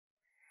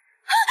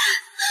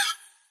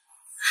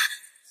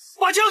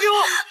把枪给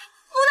我！不能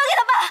给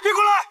他办！别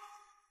过来！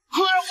快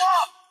我！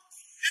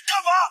你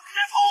干嘛？别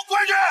碰我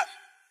闺女！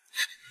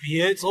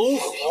别走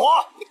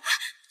火！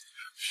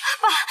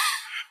爸，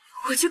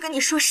我就跟你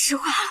说实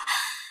话了，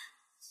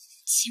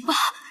情报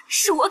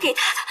是我给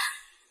他的。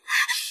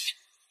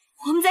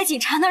我们在警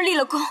察那儿立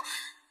了功，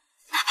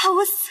哪怕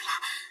我死了，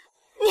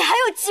你还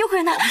有机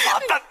会呢。王八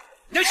蛋！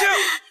年轻，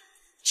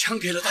枪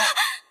给了他，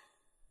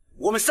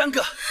我们3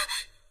个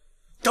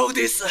都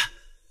得死。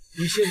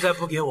你现在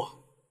不给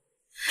我，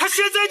他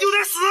现在就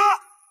得死！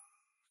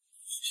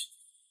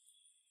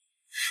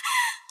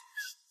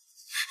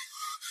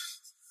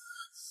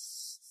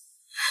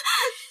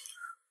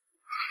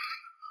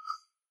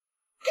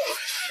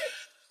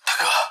大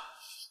哥，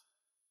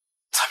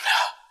咱们俩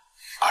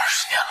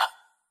20年了，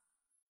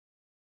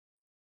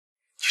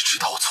你知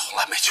道我从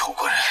来没求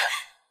过人。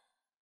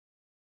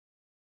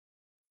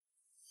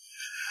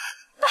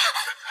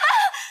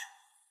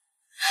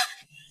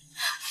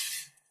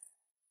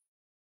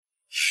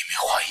一命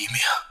换一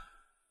命。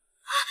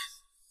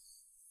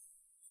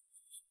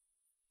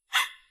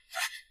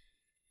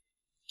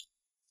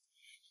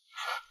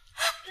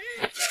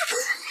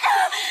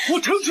我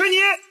成全你！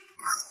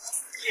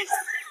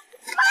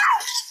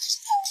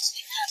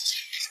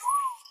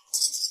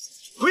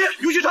鬼爷，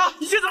有警察！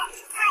你先走，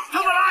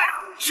他们来，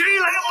谁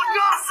来我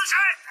炸死谁！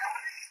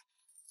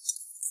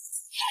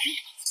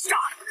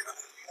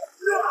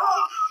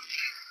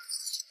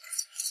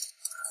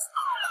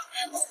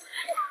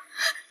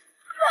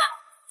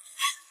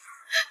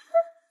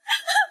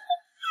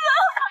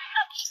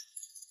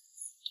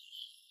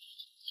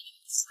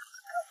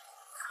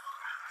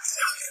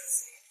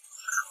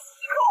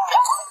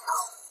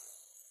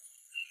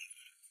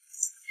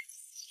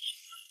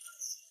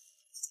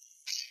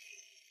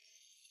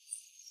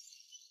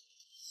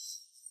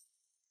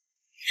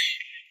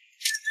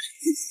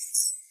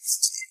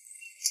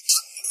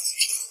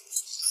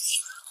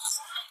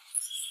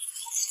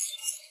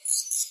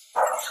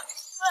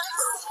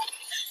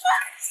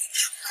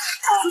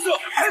死者，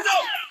开走！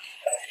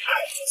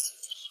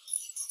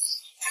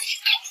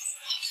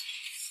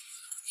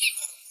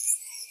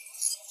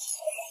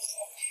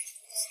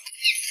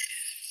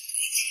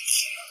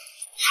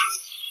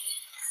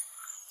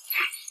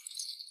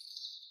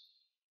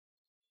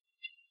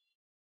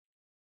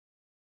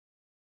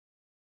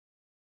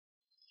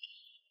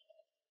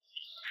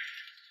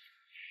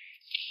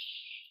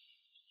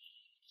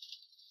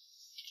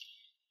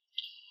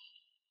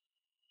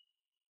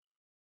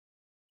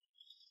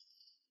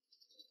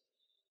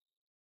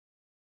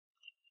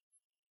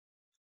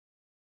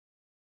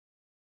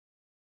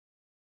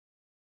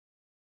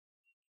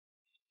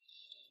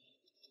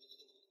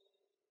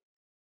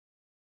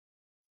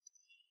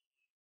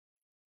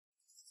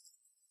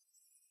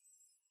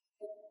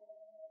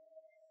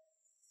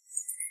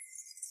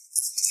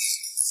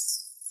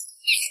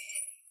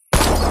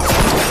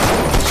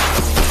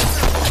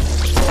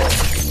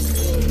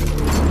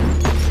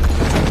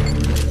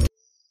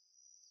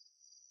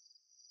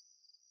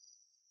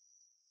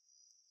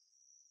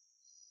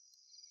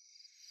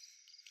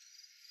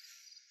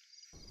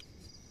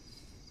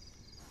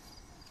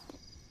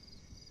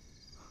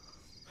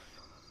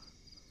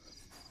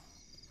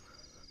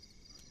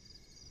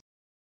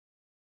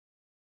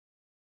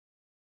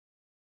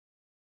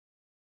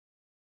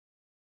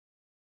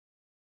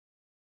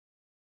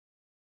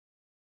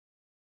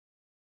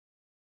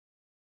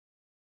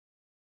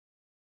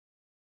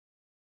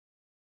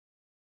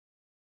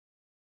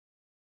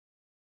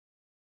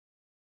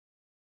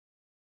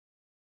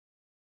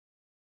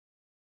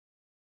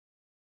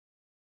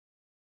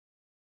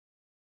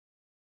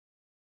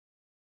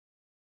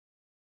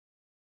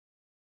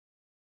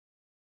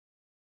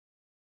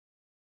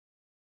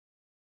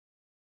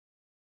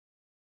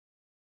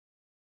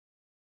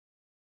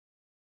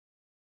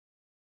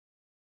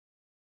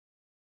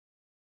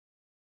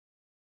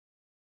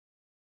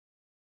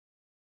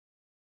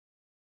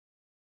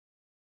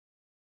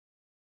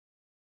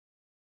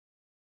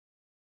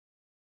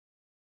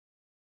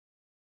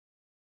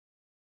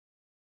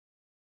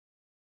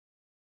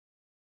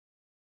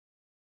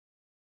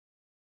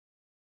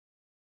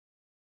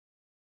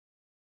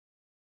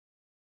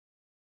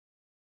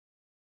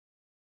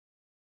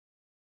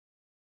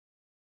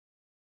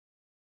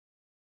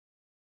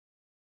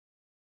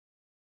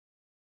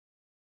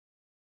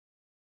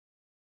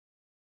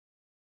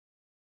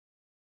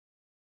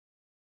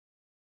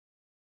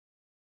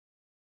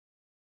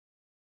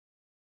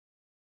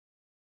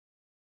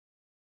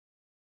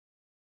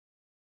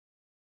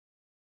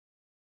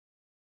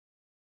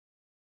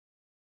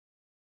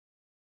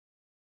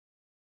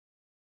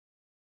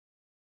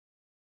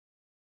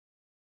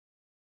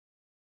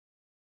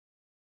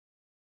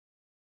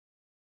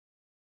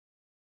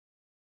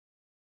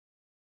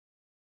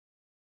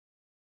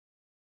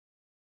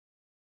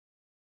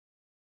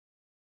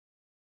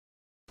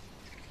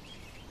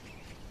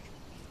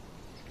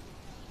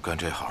干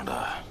这行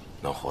的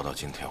能活到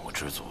今天，我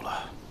知足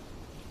了。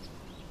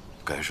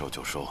该收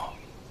就收，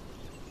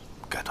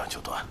该断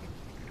就断。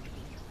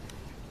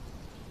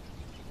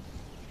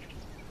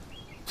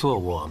做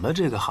我们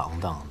这个行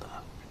当的，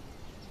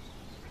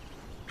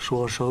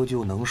说收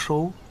就能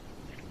收，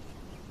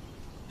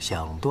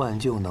想断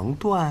就能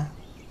断。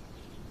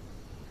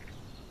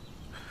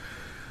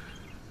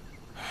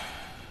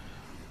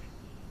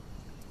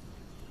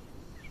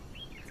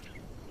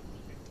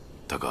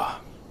大哥，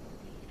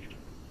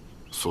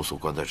素素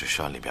关在这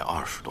山里边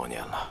20多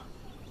年了，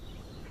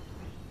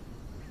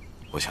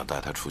我想带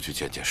她出去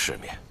见见世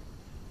面。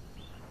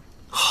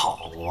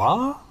好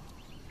啊，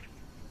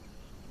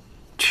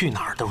去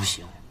哪儿都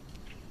行，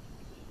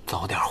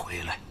早点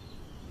回来。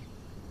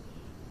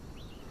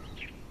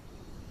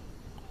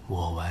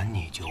我玩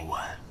你就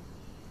玩，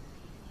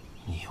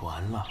你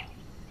完了，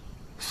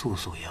素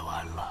素也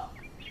完了，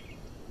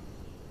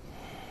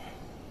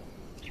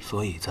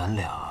所以咱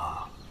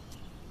俩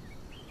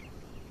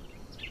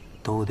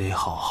都得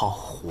好好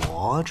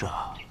活着。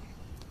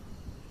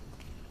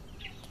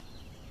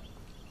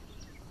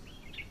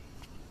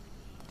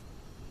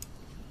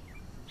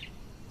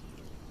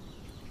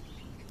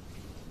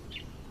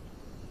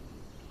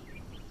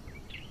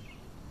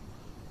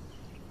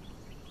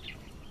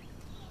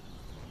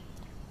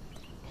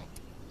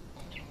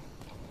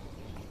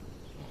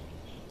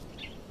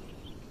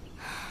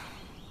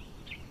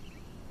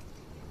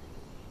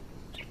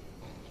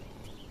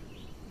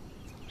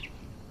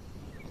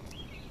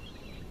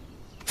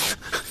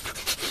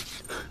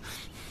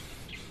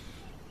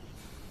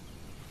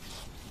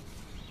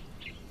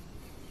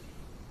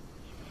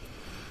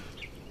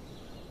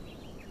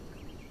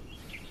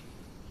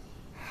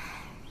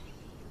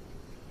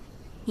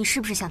你是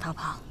不是想逃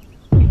跑？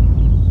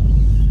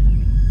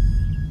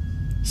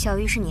小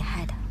鱼是你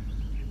害的，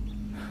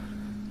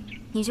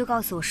你就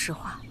告诉我实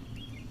话，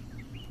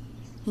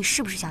你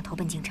是不是想投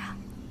奔警察？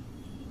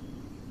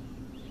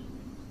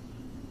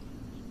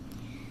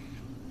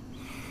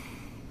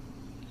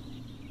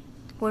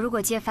我如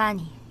果揭发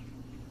你，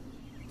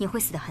你会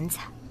死得很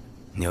惨。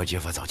你要揭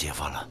发早揭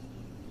发了。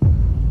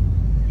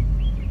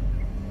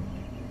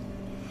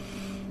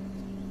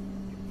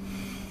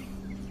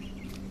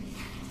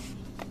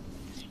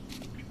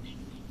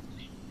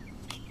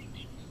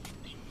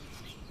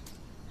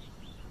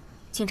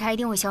警察一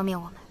定会消灭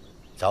我们。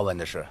早晚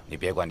的事，你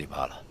别管你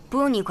爸了。不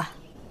用你管。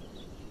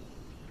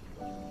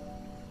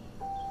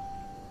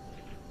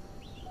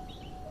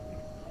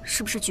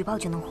是不是举报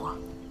就能活？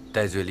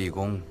戴罪立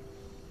功，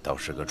倒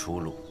是个出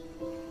路。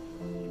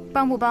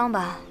帮不帮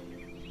吧，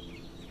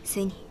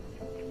随你。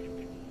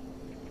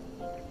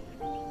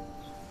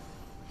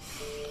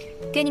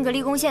给你个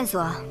立功线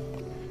索，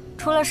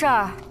出了事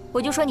儿我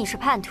就说你是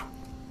叛徒，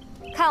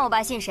看我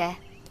爸信谁。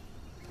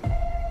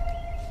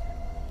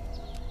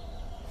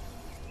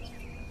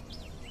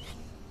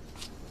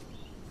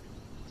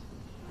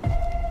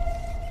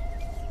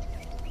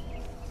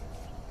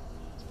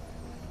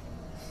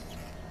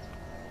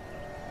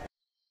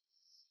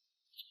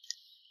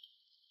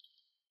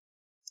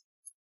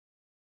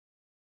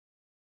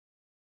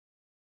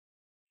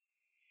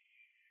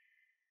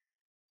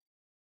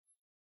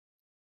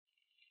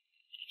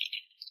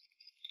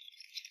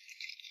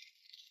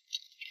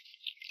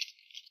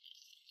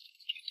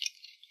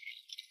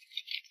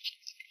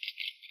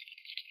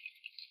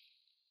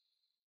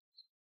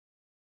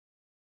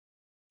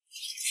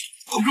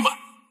同志们，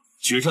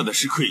决战的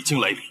时刻已经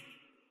来临，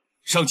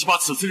上级把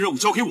此次任务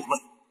交给我们，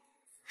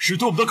是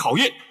对我们的考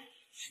验，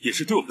也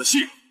是对我们的信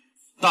任。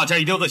大家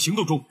一定要在行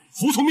动中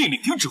服从命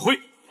令，听指挥，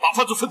把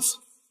犯罪分子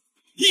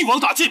一网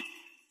打尽，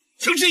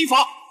绳之以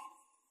法。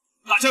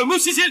大家有没有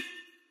信心？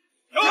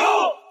有！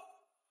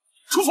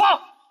出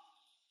发！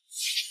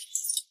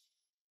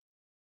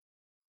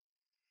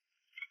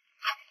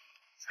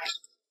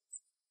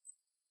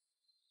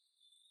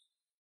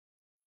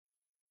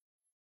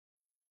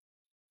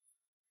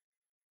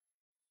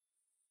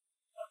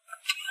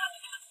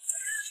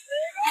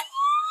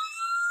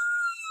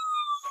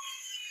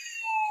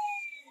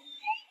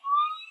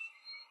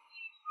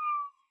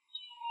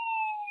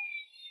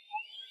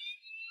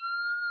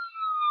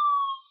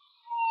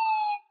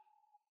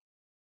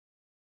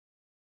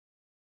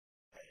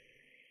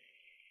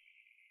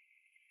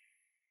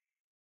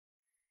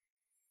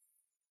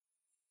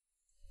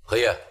何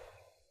爷，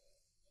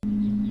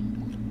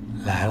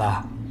来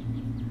了。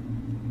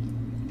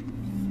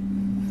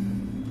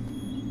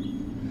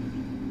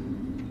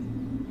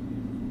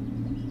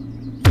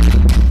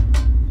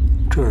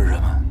这是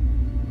什么？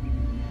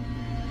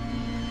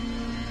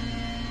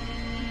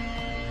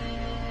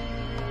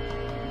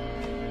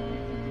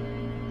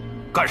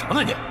干什么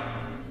呢你？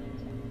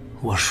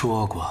我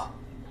说过，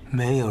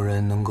没有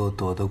人能够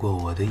躲得过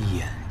我的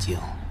眼睛。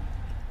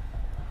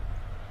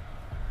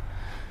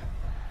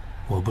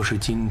我不是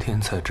今天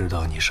才知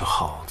道你是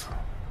耗子，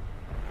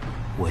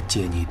我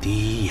见你第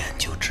一眼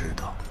就知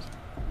道。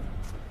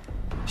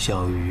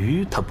小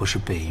鱼他不是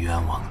被冤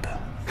枉的，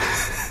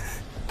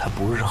他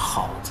不是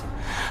耗子，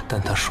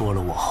但他说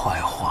了我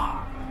坏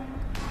话，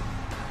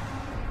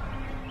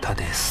他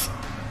得死。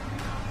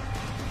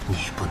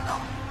你不能，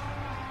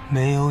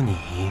没有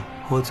你，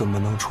我怎么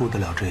能出得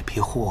了这批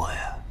货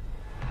呀？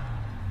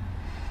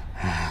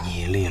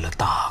你立了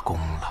大功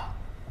了，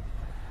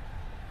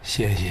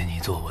谢谢你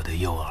做我的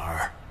诱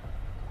饵。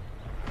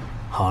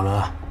好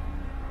了，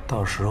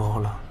到时候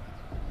了。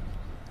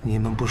你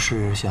们不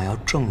是想要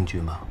证据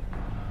吗？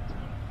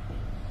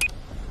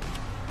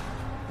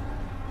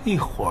一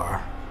会儿，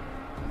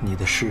你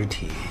的尸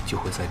体就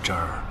会在这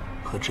儿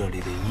和这里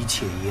的一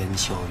切烟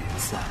消云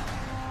散，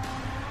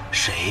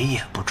谁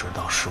也不知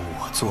道是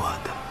我做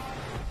的。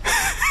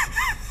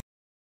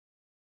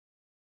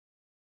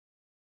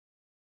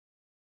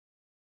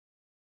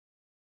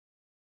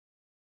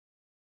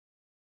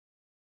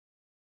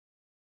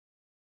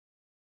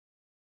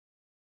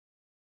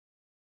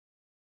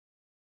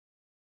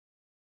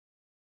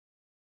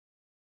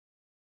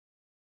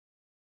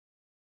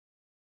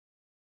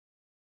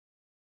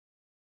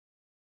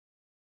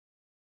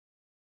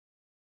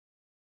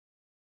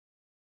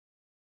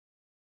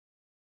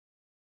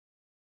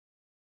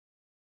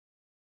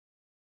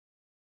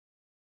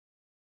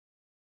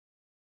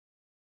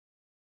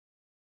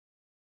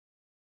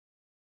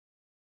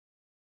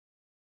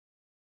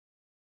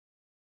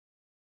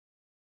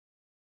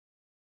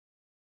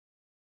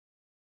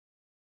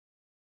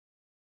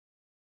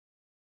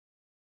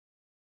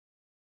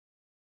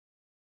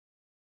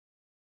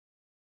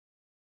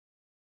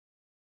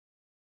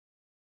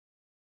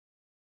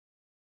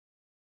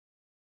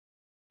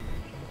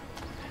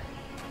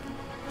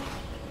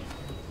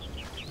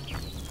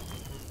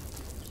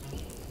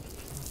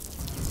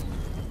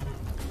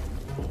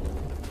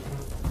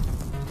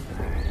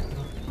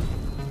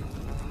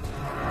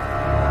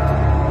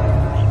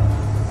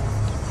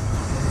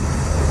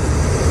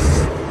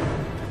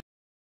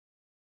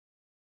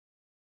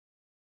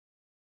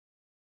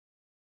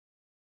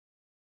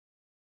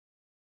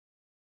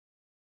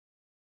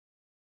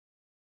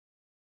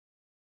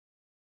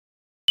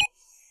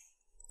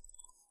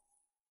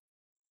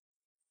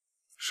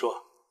说，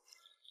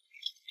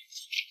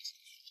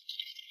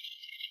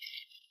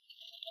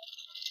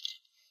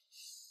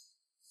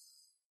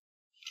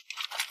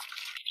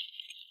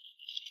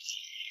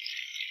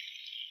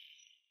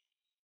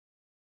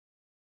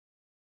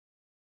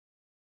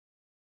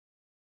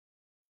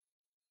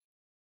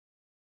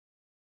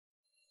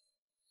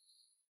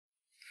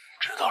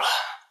知道了，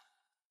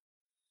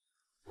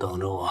等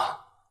着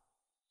我。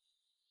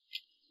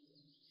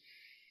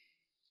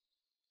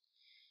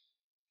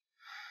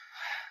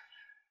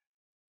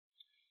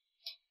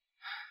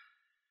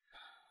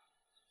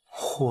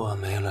货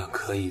没了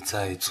可以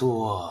再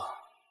做，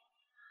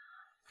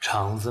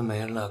厂子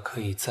没了可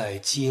以再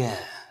建。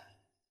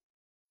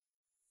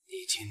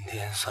你今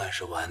天算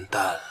是完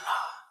蛋了，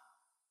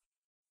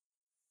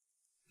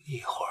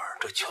一会儿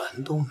这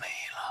全都没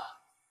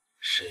了，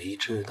谁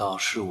知道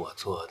是我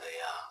做的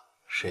呀？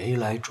谁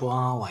来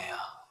抓我呀？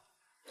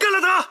干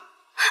了他！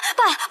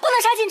爸，不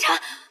能杀警察！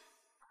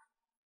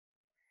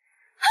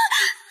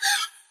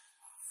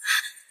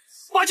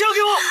把枪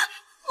给我！不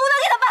能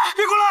给他爸！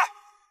别过来！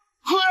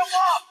快我！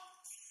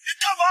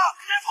干嘛？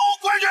别把我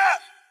关去！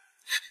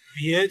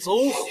别走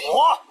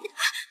火！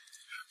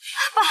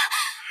爸，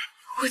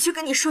我就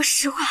跟你说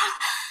实话了，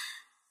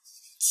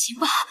情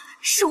报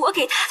是我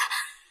给他的。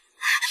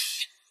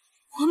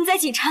我们在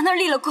警察那儿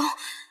立了功，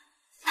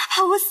哪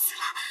怕我死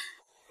了，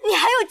你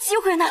还有机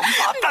会呢。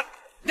王八蛋！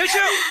娘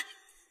亲，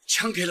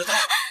枪给了他，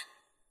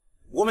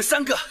我们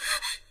3个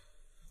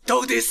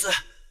都得死。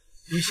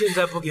你现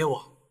在不给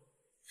我，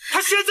他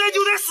现在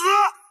就得死！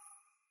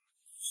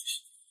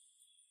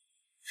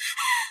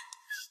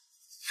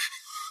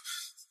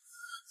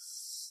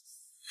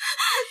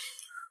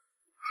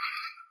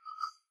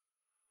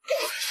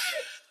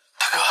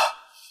大哥，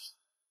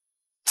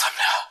咱们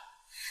俩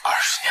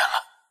20年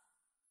了，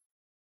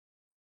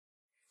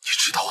你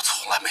知道我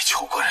从来没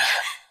求过人。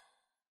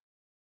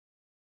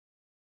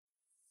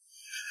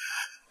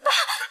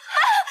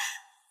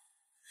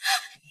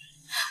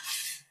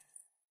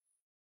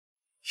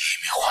一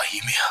命换一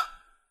命。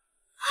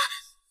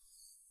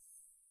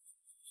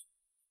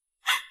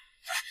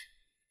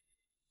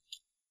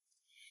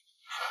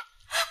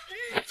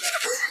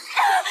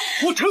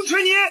我成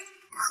全你！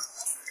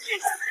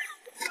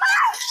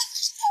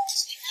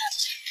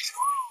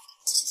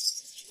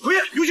侯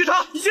爷，刘局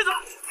长，你先走，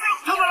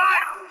他们来，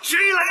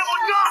谁来我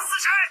炸死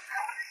谁！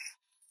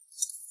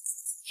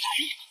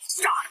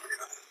炸！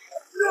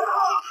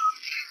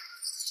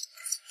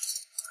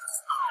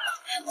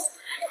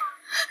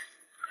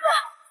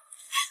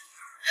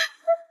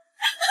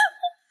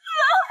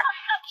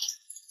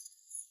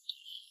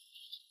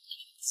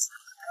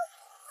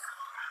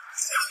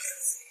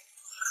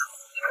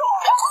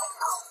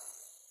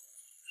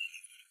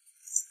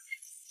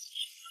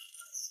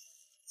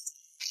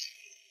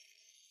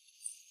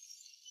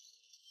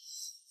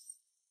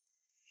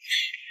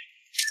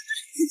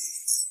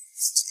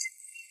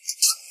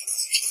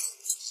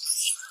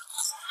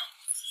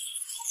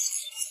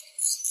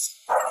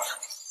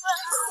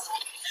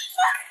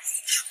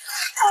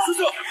叔叔，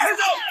快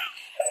走！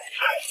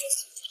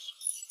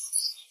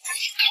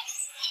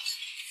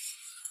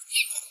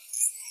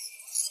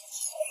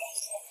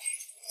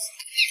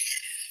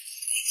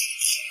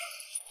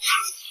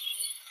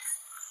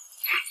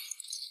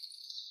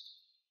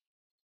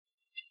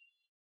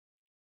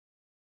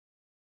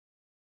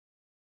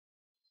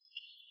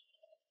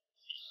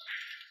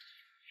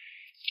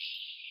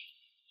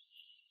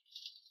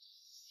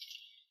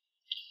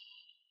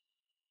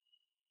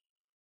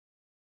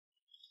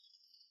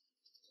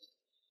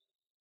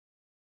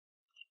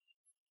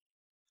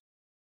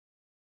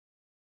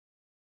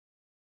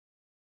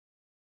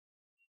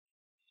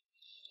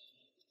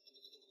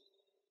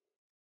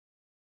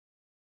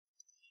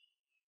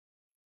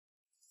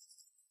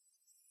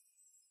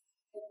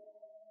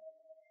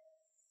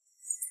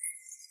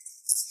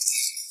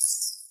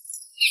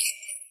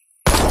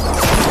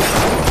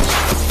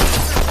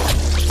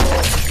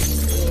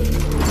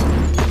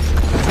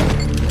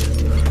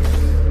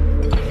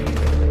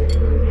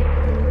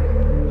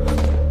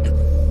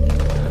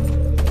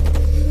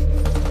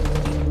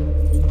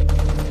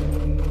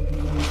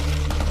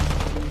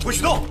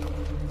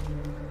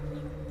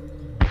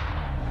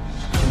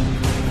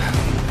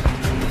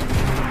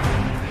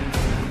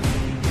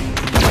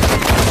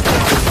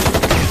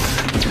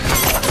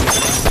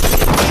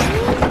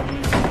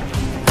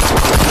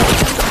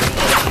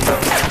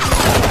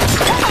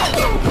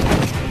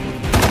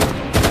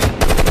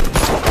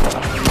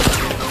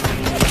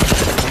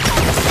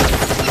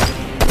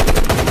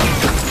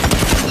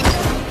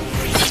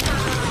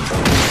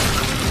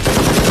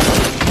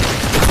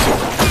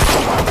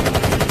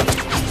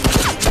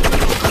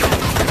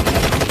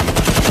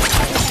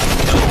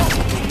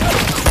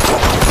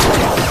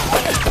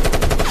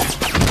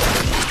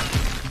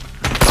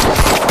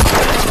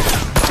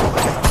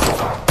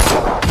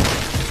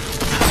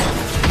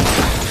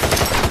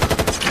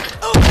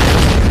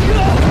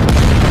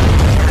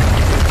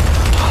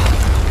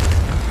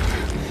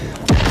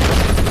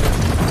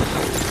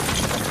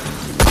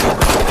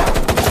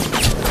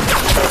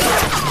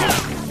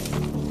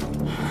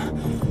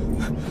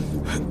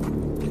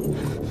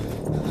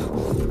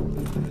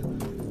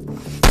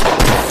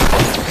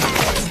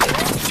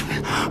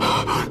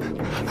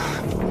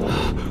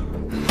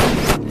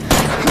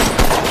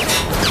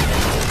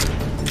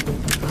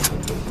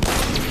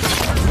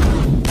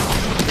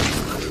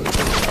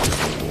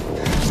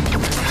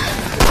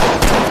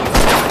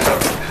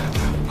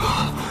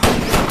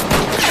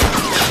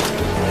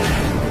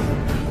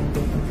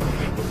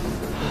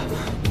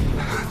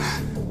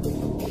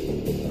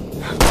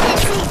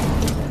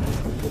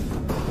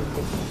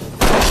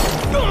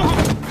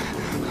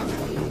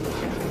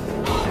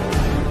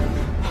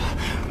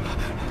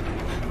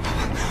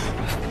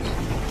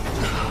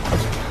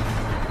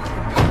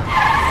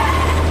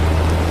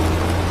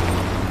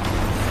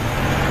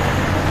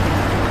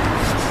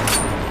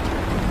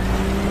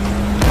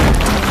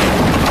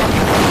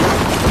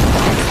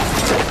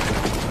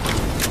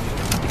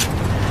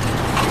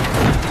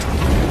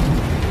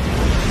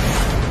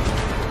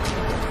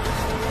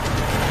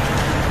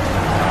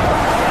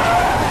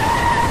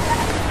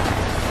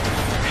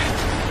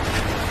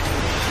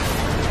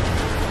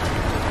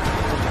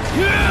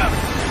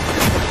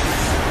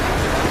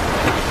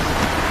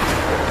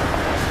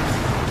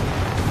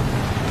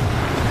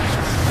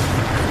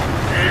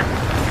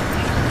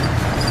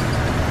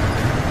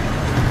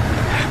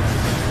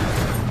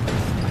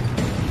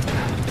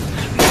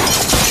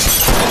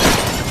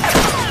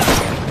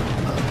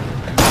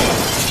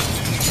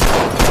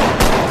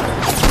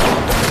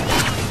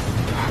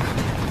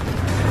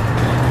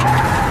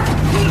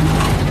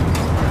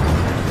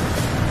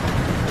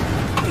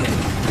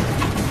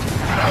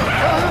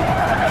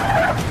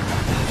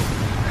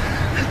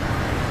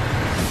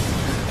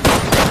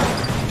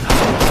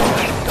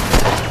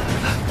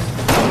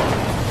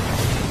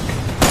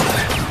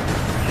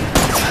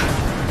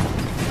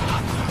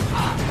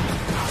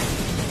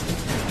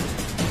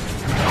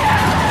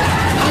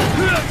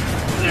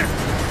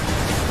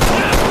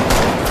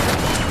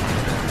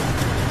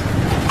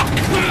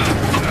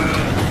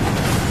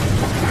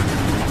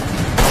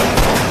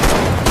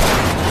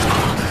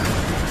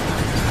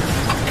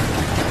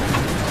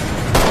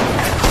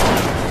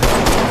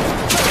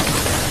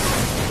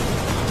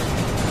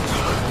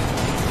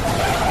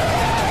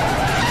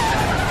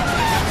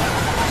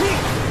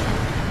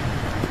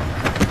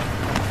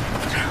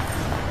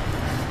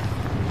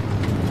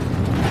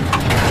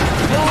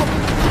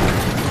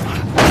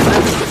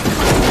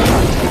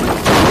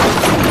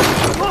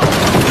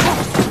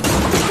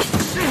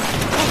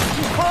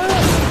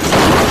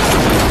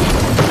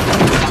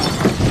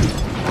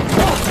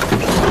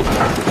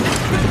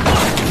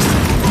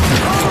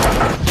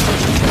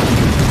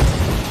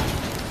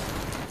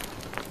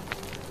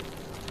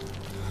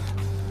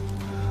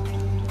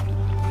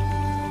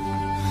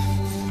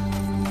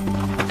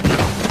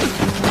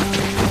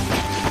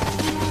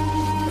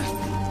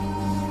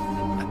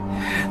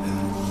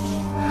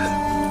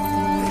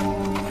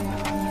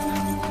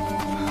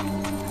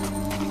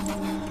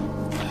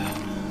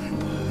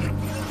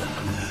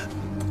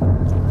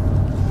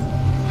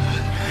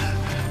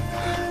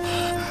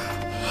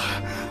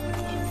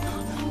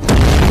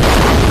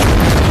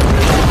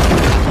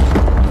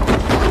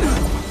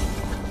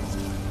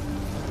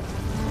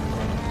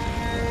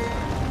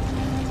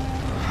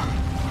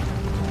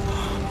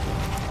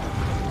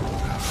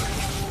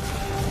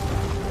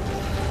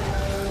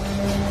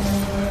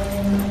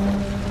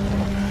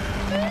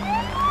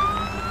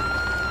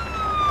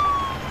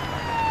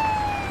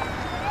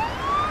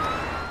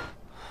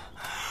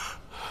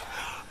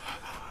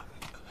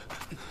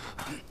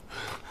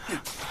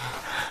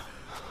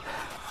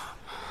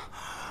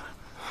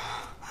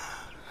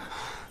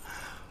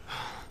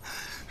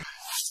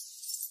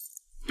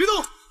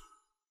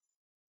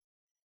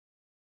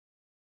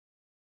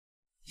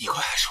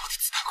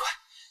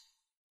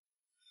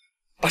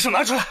手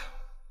拿出来！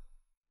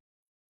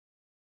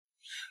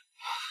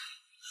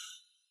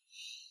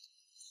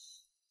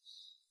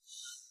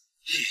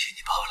谢谢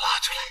你把我拉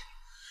出来，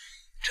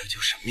这就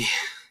是命。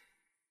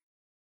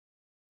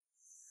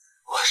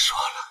我说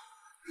了，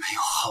没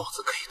有耗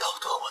子可以逃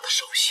脱我的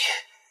手心。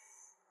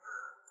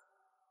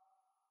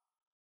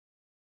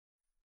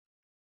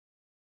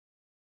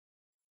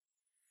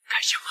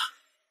开枪啊！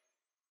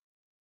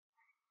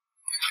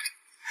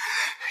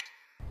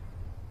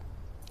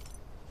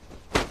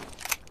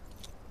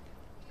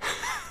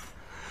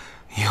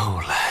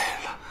又来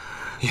了，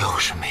又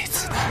是没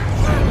子弹。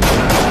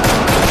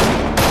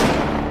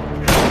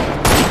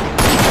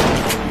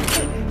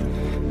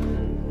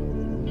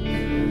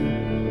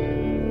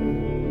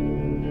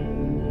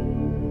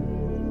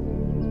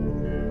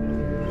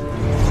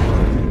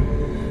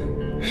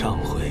上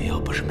回要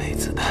不是没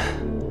子弹，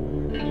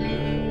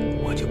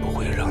我就不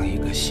会让一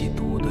个吸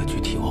毒的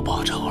去替我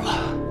报仇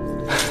了。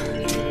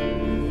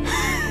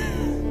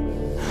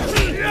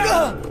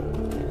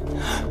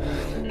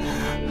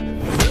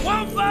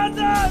王八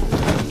蛋！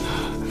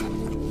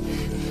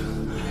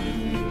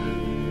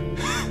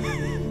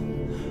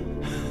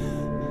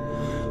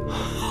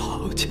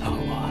好家伙！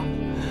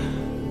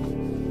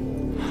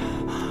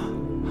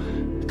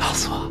告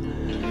诉我，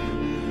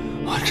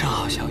我正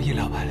好想一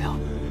了百了，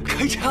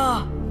开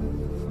枪！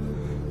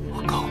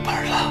我够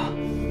本了，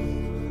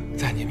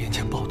在你面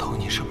前爆头，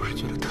你是不是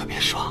觉得特别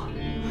爽？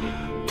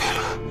对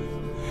了，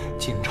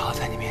警察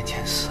在你面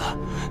前死，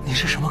你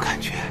是什么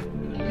感觉？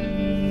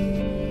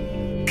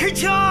开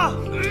枪！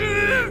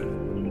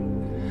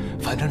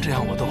反正这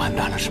样我都完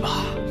蛋了，是吧？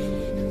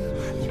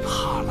你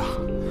怕了，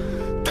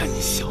胆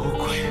小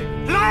鬼！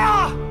来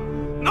啊，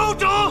孬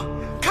种，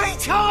开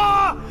枪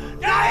啊！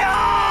来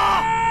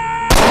啊！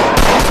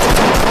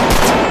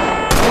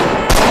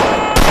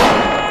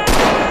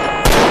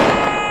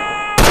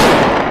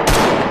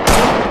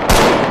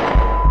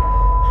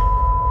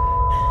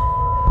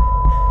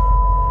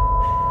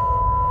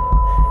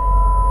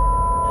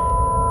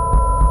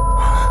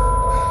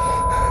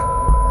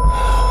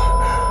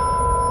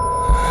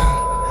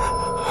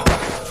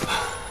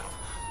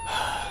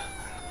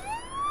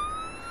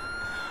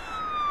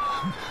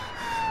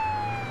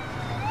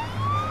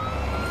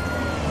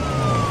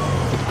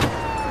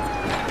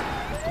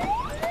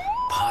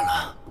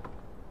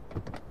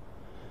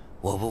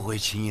我不会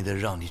轻易的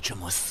让你这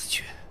么死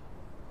去。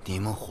你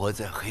们活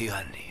在黑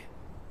暗里，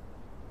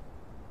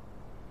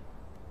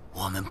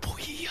我们不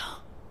一样。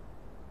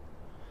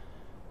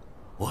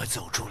我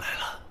走出来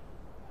了，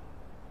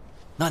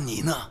那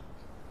你呢？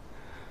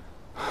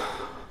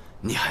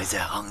你还在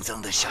肮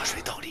脏的下水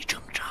道里挣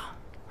扎。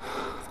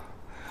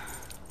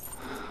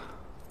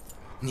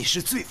你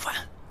是罪犯，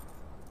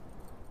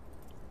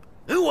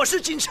而我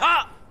是警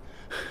察。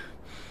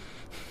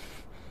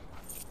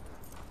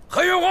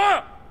何元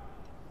华。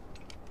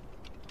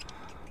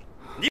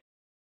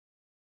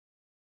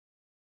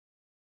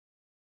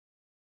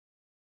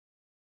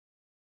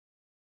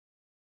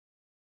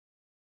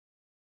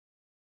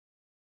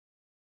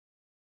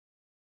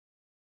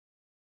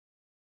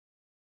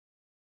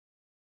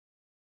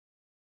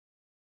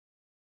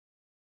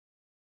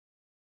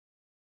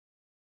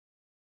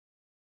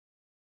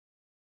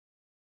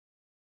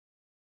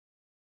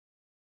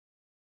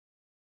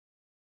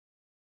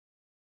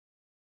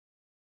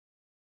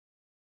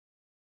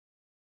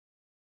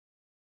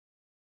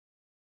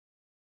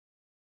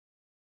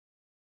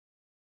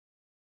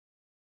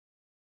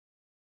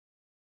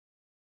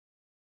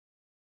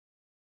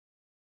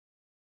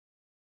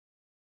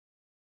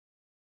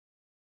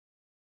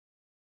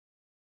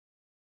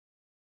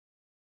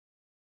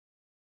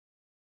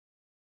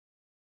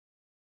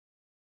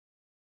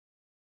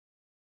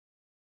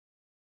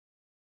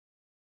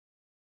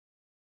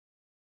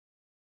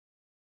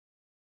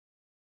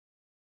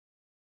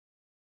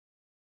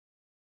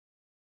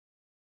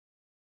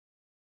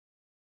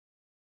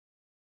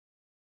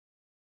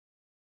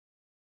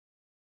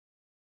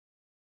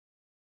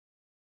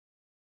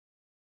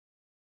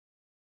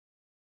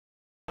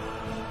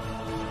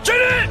敬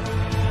礼！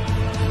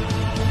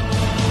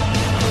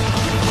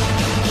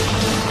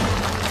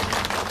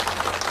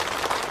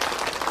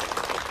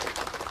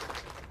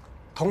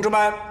同志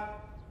们，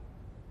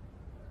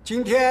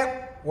今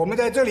天我们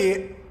在这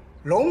里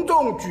隆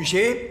重举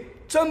行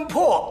侦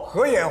破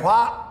何眼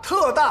花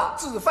特大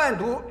制贩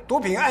毒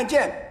品案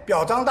件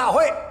表彰大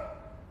会。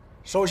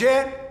首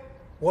先，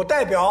我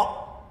代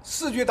表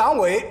市局党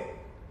委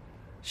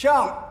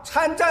向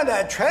参战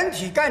的全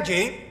体干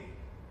警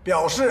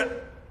表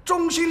示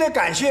衷心的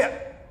感谢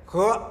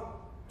和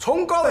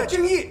崇高的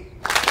敬意。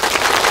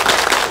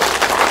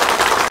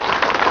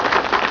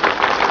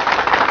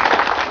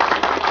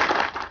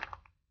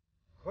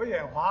何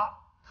眼华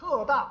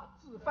特大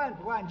制贩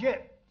毒案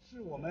件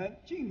是我们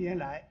近年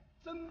来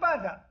侦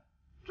办的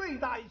最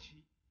大一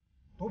起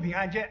毒品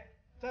案件。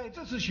在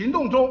这次行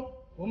动中，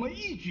我们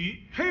一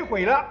举摧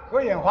毁了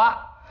何眼华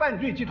犯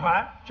罪集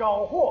团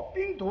缴获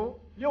冰毒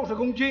60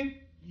公斤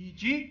以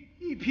及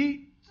一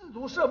批制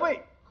毒设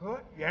备和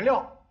原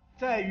料。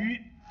在与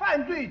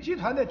犯罪集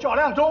团的较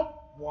量中，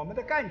我们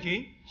的干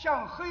警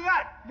向黑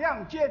暗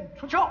亮剑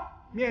出鞘，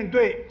面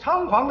对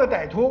猖狂的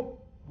歹徒，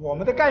我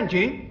们的干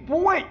警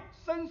不畏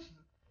生死，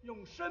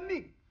用生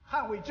命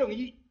捍卫正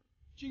义。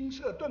金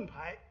色盾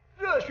牌，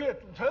热血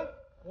铸成。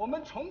我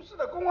们从事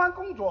的公安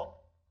工作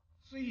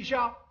是一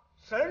项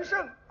神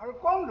圣而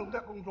光荣的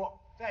工作，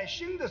在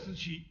新的时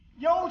期，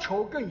要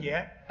求更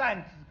严，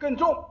担子更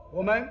重。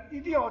我们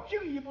一定要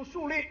进一步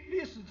树立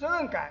历史责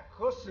任感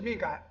和使命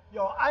感，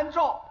要按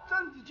照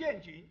政治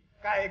见警、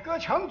改革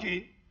强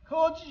警、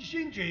科技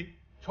新警、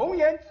从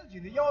严治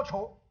警的要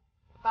求，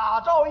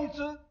打造一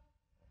支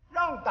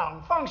让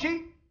党放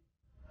心、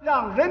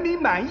让人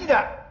民满意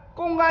的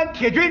公安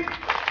铁军。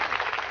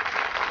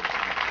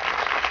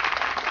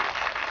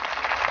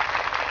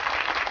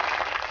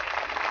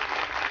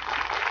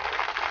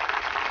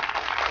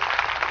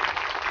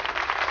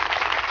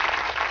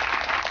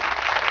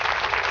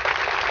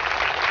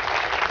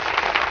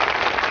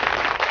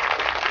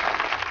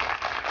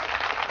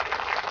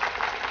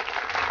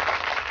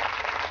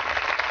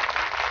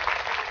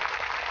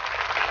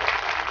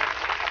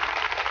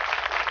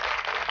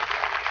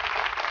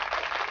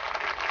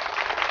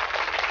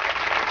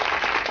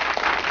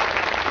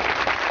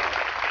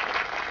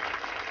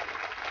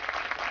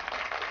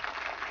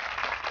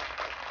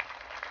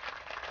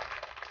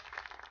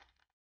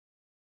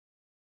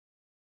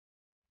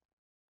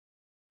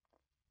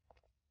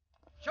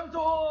向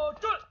左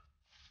转，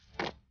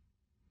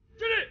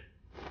敬礼，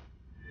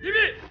礼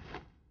毕。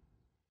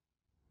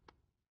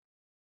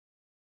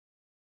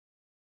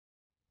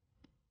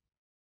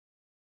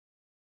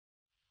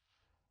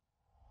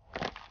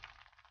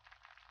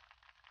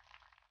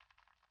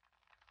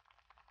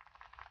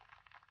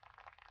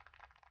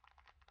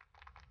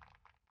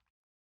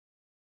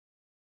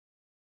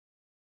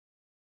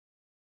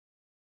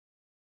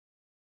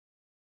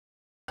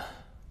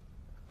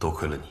多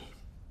亏了你，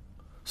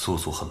素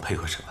素很配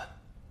合审问，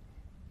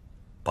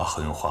把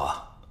何永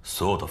华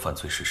所有的犯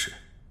罪事实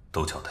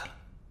都交代了，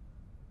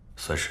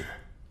算是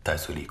戴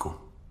罪立功。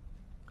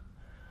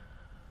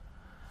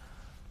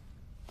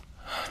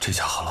这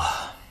下好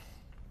了，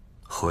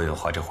何永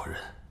华这伙人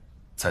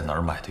在哪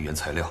儿买的原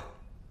材料，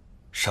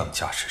上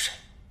家是谁，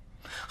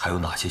还有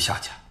哪些下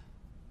家，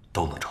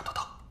都能找得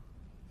到，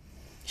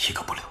一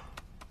个不留。